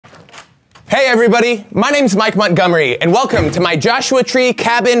Hey everybody, my name's Mike Montgomery and welcome to my Joshua Tree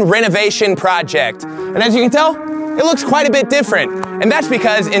cabin renovation project. And as you can tell, it looks quite a bit different. And that's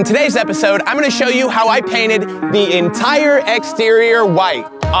because in today's episode, I'm gonna show you how I painted the entire exterior white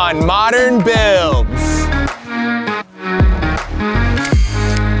on modern builds.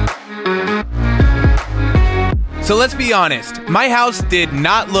 So let's be honest, my house did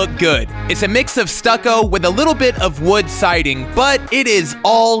not look good. It's a mix of stucco with a little bit of wood siding, but it is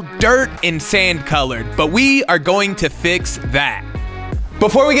all dirt and sand colored, but we are going to fix that.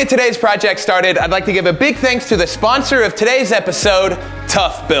 Before we get today's project started, I'd like to give a big thanks to the sponsor of today's episode,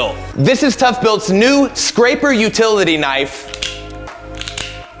 ToughBuilt. This is ToughBuilt's new scraper utility knife,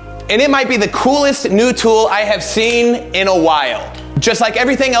 and it might be the coolest new tool I have seen in a while. Just like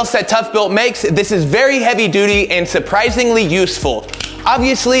everything else that ToughBuilt makes, this is very heavy duty and surprisingly useful.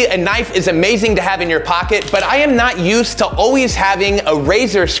 Obviously, a knife is amazing to have in your pocket, but I am not used to always having a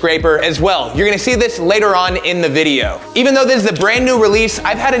razor scraper as well. You're gonna see this later on in the video. Even though this is a brand new release,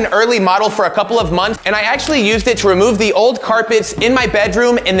 I've had an early model for a couple of months, and I actually used it to remove the old carpets in my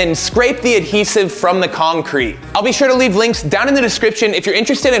bedroom and then scrape the adhesive from the concrete. I'll be sure to leave links down in the description if you're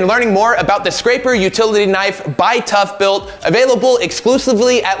interested in learning more about the scraper utility knife by ToughBuilt, available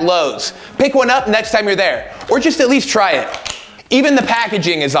exclusively at Lowe's. Pick one up next time you're there, or just at least try it. Even the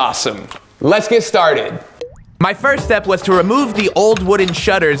packaging is awesome. Let's get started. My first step was to remove the old wooden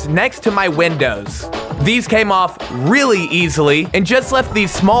shutters next to my windows. These came off really easily and just left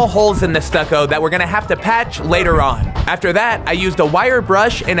these small holes in the stucco that we're gonna have to patch later on. After that, I used a wire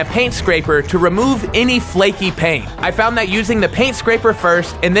brush and a paint scraper to remove any flaky paint. I found that using the paint scraper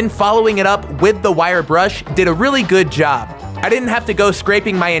first and then following it up with the wire brush did a really good job. I didn't have to go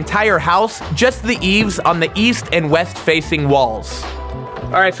scraping my entire house, just the eaves on the east and west facing walls.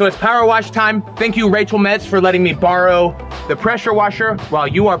 All right, so it's power wash time. Thank you, Rachel Metz, for letting me borrow the pressure washer while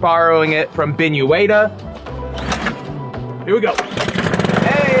you are borrowing it from Benueda. Here we go.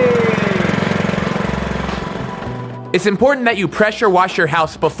 Hey! It's important that you pressure wash your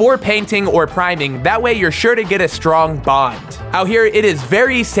house before painting or priming. That way you're sure to get a strong bond. Out here, it is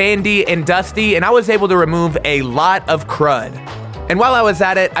very sandy and dusty, and I was able to remove a lot of crud. And while I was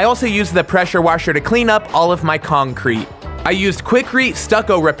at it, I also used the pressure washer to clean up all of my concrete. I used Quikrete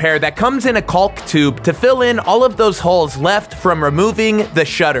stucco repair that comes in a caulk tube to fill in all of those holes left from removing the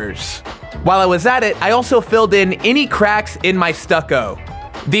shutters. While I was at it, I also filled in any cracks in my stucco.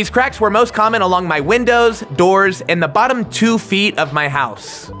 These cracks were most common along my windows, doors, and the bottom 2 feet of my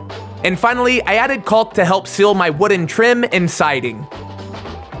house. And finally, I added caulk to help seal my wooden trim and siding.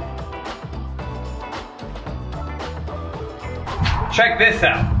 Check this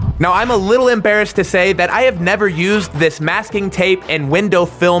out. Now, I'm a little embarrassed to say that I have never used this masking tape and window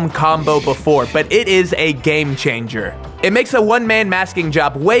film combo before, but it is a game changer. It makes a one-man masking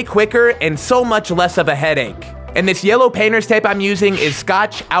job way quicker and so much less of a headache. And this yellow painter's tape I'm using is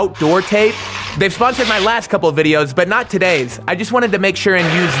Scotch Outdoor Tape. They've sponsored my last couple of videos, but not today's. I just wanted to make sure and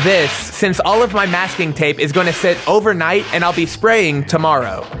use this since all of my masking tape is going to sit overnight and I'll be spraying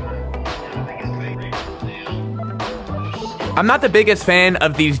tomorrow. I'm not the biggest fan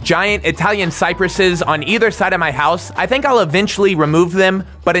of these giant Italian cypresses on either side of my house. I think I'll eventually remove them,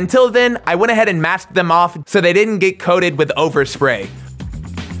 but until then, I went ahead and masked them off so they didn't get coated with overspray.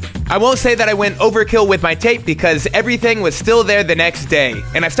 I won't say that I went overkill with my tape because everything was still there the next day,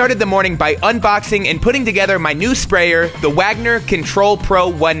 and I started the morning by unboxing and putting together my new sprayer, the Wagner Control Pro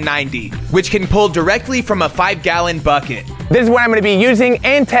 190, which can pull directly from a 5-gallon bucket. This is what I'm going to be using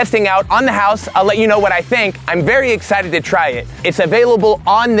and testing out on the house. I'll let you know what I think. I'm very excited to try it. It's available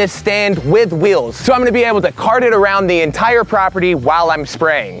on this stand with wheels, so I'm going to be able to cart it around the entire property while I'm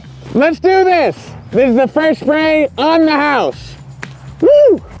spraying. Let's do this! This is the first spray on the house.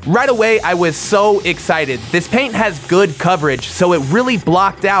 Woo! Right away, I was so excited. This paint has good coverage, so it really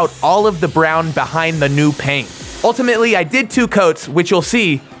blocked out all of the brown behind the new paint. Ultimately, I did 2 coats, which you'll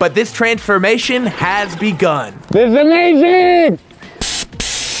see, but this transformation has begun. This is amazing!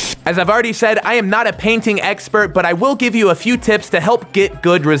 As I've already said, I am not a painting expert, but I will give you a few tips to help get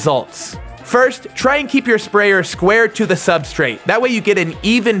good results. First, try and keep your sprayer square to the substrate. That way you get an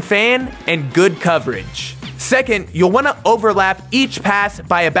even fan and good coverage. Second, you'll want to overlap each pass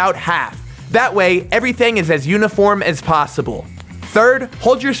by about half. That way, everything is as uniform as possible. Third,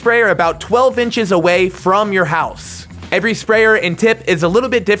 hold your sprayer about 12 inches away from your house. Every sprayer and tip is a little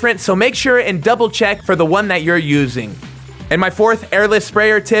bit different, so make sure and double check for the one that you're using. And my fourth airless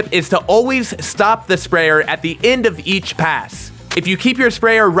sprayer tip is to always stop the sprayer at the end of each pass. If you keep your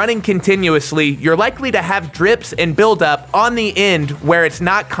sprayer running continuously, you're likely to have drips and buildup on the end where it's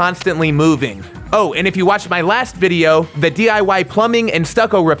not constantly moving. Oh, and if you watched my last video, the DIY plumbing and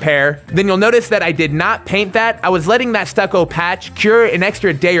stucco repair, then you'll notice that I did not paint that. I was letting that stucco patch cure an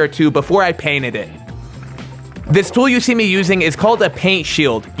extra day or two before I painted it. This tool you see me using is called a paint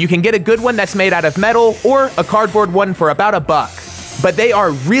shield. You can get a good one that's made out of metal or a cardboard one for about $1. But they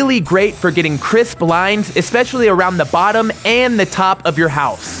are really great for getting crisp lines, especially around the bottom and the top of your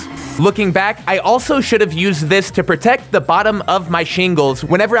house. Looking back, I also should have used this to protect the bottom of my shingles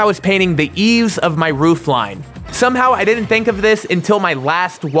whenever I was painting the eaves of my roof line. Somehow I didn't think of this until my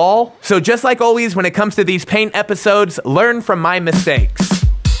last wall, so just like always when it comes to these paint episodes, learn from my mistakes.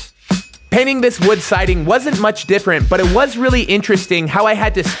 Painting this wood siding wasn't much different, but it was really interesting how I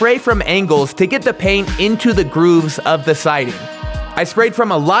had to spray from angles to get the paint into the grooves of the siding. I sprayed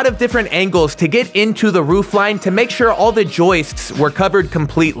from a lot of different angles to get into the roofline to make sure all the joists were covered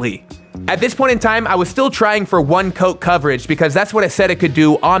completely. At this point in time, I was still trying for 1 coat coverage because that's what it said it could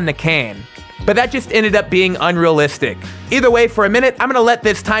do on the can. But that just ended up being unrealistic. Either way, for a minute, I'm gonna let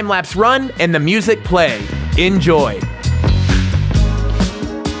this time lapse run and the music play. Enjoy.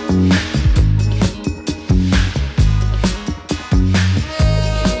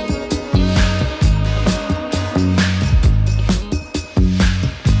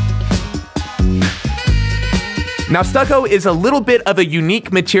 Now, stucco is a little bit of a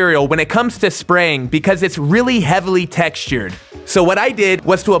unique material when it comes to spraying because it's really heavily textured. So what I did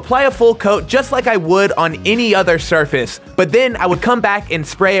was to apply a full coat just like I would on any other surface, but then I would come back and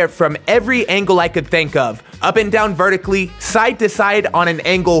spray it from every angle I could think of, up and down vertically, side to side on an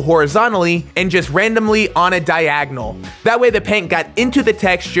angle horizontally, and just randomly on a diagonal. That way the paint got into the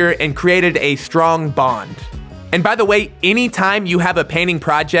texture and created a strong bond. And by the way, anytime you have a painting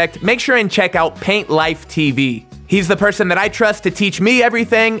project, make sure and check out Paint Life TV. He's the person that I trust to teach me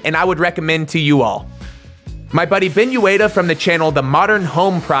everything, and I would recommend to you all. My buddy Ben Ueda from the channel The Modern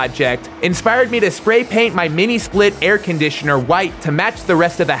Home Project inspired me to spray paint my mini split air conditioner white to match the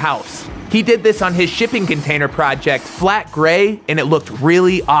rest of the house. He did this on his shipping container project, Flat Gray, and it looked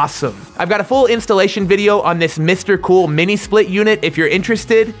really awesome. I've got a full installation video on this Mr. Cool mini split unit if you're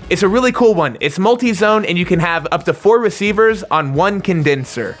interested. It's a really cool one. It's multi-zone and you can have up to 4 receivers on 1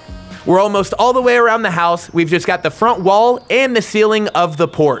 condenser. We're almost all the way around the house. We've just got the front wall and the ceiling of the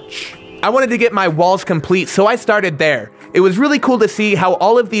porch. I wanted to get my walls complete, so I started there. It was really cool to see how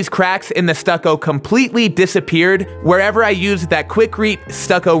all of these cracks in the stucco completely disappeared wherever I used that Quikrete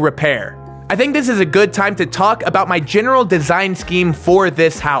stucco repair. I think this is a good time to talk about my general design scheme for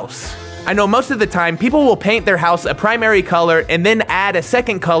this house. I know most of the time people will paint their house a primary color and then add a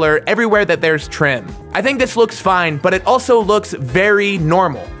second color everywhere that there's trim. I think this looks fine, but it also looks very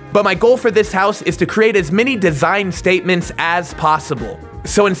normal. But my goal for this house is to create as many design statements as possible.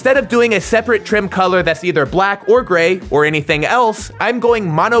 So instead of doing a separate trim color that's either black or gray or anything else, I'm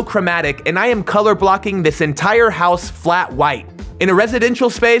going monochromatic and I am color blocking this entire house flat white. In a residential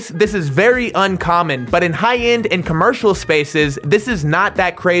space, this is very uncommon, but in high-end and commercial spaces, this is not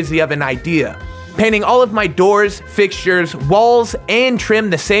that crazy of an idea. Painting all of my doors, fixtures, walls, and trim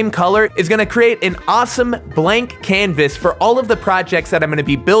the same color is going to create an awesome blank canvas for all of the projects that I'm going to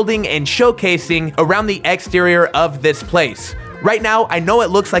be building and showcasing around the exterior of this place. Right now, I know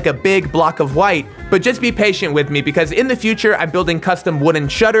it looks like a big block of white, but just be patient with me because in the future, I'm building custom wooden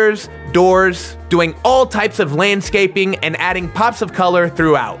shutters, doors, doing all types of landscaping, and adding pops of color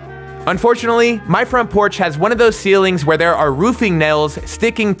throughout. Unfortunately, my front porch has one of those ceilings where there are roofing nails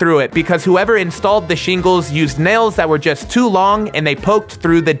sticking through it because whoever installed the shingles used nails that were just too long and they poked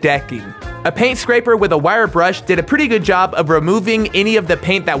through the decking. A paint scraper with a wire brush did a pretty good job of removing any of the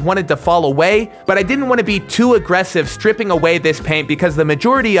paint that wanted to fall away, but I didn't want to be too aggressive stripping away this paint because the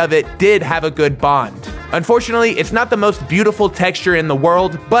majority of it did have a good bond. Unfortunately, it's not the most beautiful texture in the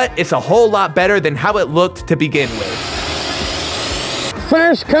world, but it's a whole lot better than how it looked to begin with.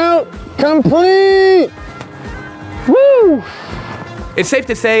 First coat complete! Woo! It's safe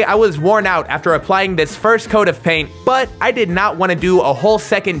to say I was worn out after applying this first coat of paint, but I did not want to do a whole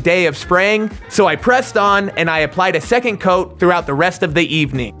second day of spraying, so I pressed on and I applied a second coat throughout the rest of the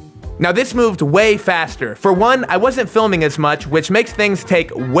evening. Now this moved way faster. For one, I wasn't filming as much, which makes things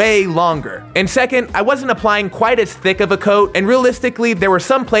take way longer. And second, I wasn't applying quite as thick of a coat, and realistically, there were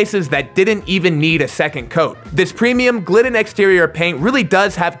some places that didn't even need a second coat. This premium Glidden exterior paint really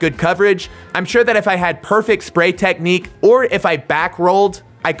does have good coverage. I'm sure that if I had perfect spray technique, or if I back rolled,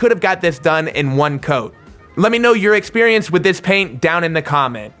 I could have got this done in 1 coat. Let me know your experience with this paint down in the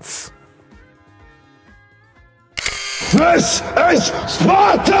comments. This is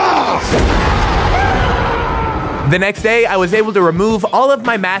Sparta! The next day, I was able to remove all of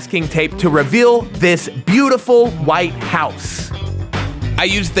my masking tape to reveal this beautiful white house. I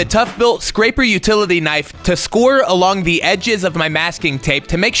used the Tough Built scraper utility knife to score along the edges of my masking tape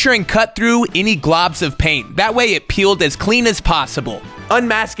to make sure and cut through any globs of paint. That way it peeled as clean as possible.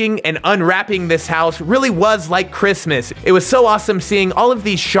 Unmasking and unwrapping this house really was like Christmas. It was so awesome seeing all of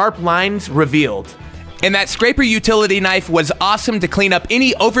these sharp lines revealed. And that scraper utility knife was awesome to clean up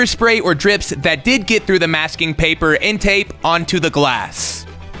any overspray or drips that did get through the masking paper and tape onto the glass.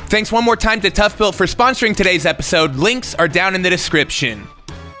 Thanks one more time to Tough Built for sponsoring today's episode. Links are down in the description.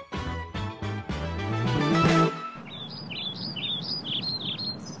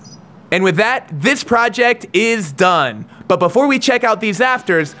 And with that, this project is done. But before we check out these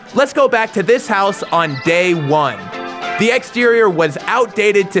afters, let's go back to this house on day one. The exterior was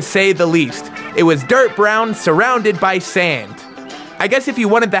outdated to say the least. It was dirt brown surrounded by sand. I guess if you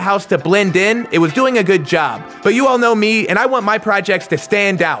wanted the house to blend in, it was doing a good job. But you all know me, and I want my projects to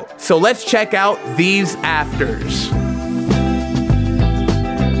stand out. So let's check out these afters.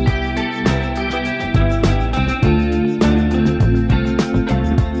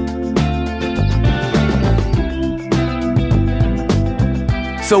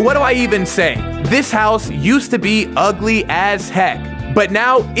 So what do I even say? This house used to be ugly as heck, but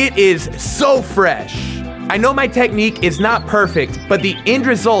now it is so fresh. I know my technique is not perfect, but the end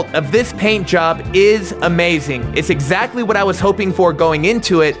result of this paint job is amazing. It's exactly what I was hoping for going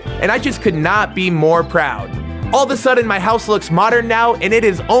into it, and I just could not be more proud. All of a sudden, my house looks modern now, and it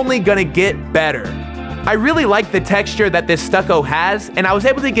is only gonna get better. I really like the texture that this stucco has, and I was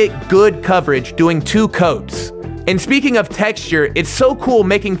able to get good coverage doing 2 coats. And speaking of texture, it's so cool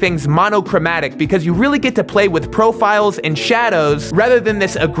making things monochromatic because you really get to play with profiles and shadows rather than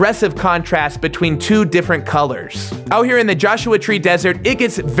this aggressive contrast between 2 different colors. Out here in the Joshua Tree Desert, it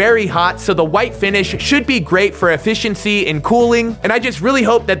gets very hot, so the white finish should be great for efficiency and cooling, and I just really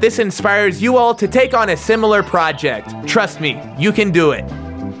hope that this inspires you all to take on a similar project. Trust me, you can do it.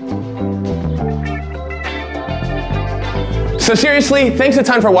 So seriously, thanks a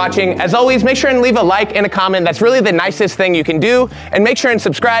ton for watching. As always, make sure and leave a like and a comment. That's really the nicest thing you can do. And make sure and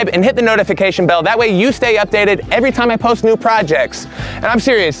subscribe and hit the notification bell. That way you stay updated every time I post new projects. And I'm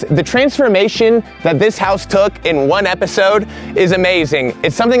serious, the transformation that this house took in 1 episode is amazing.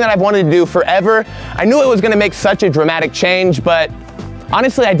 It's something that I've wanted to do forever. I knew it was gonna make such a dramatic change, but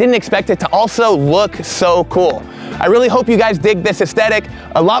honestly, I didn't expect it to also look so cool. I really hope you guys dig this aesthetic.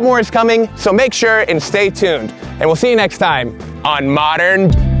 A lot more is coming, so make sure and stay tuned. And we'll see you next time on Modern.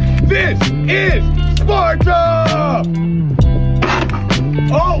 This is Sparta!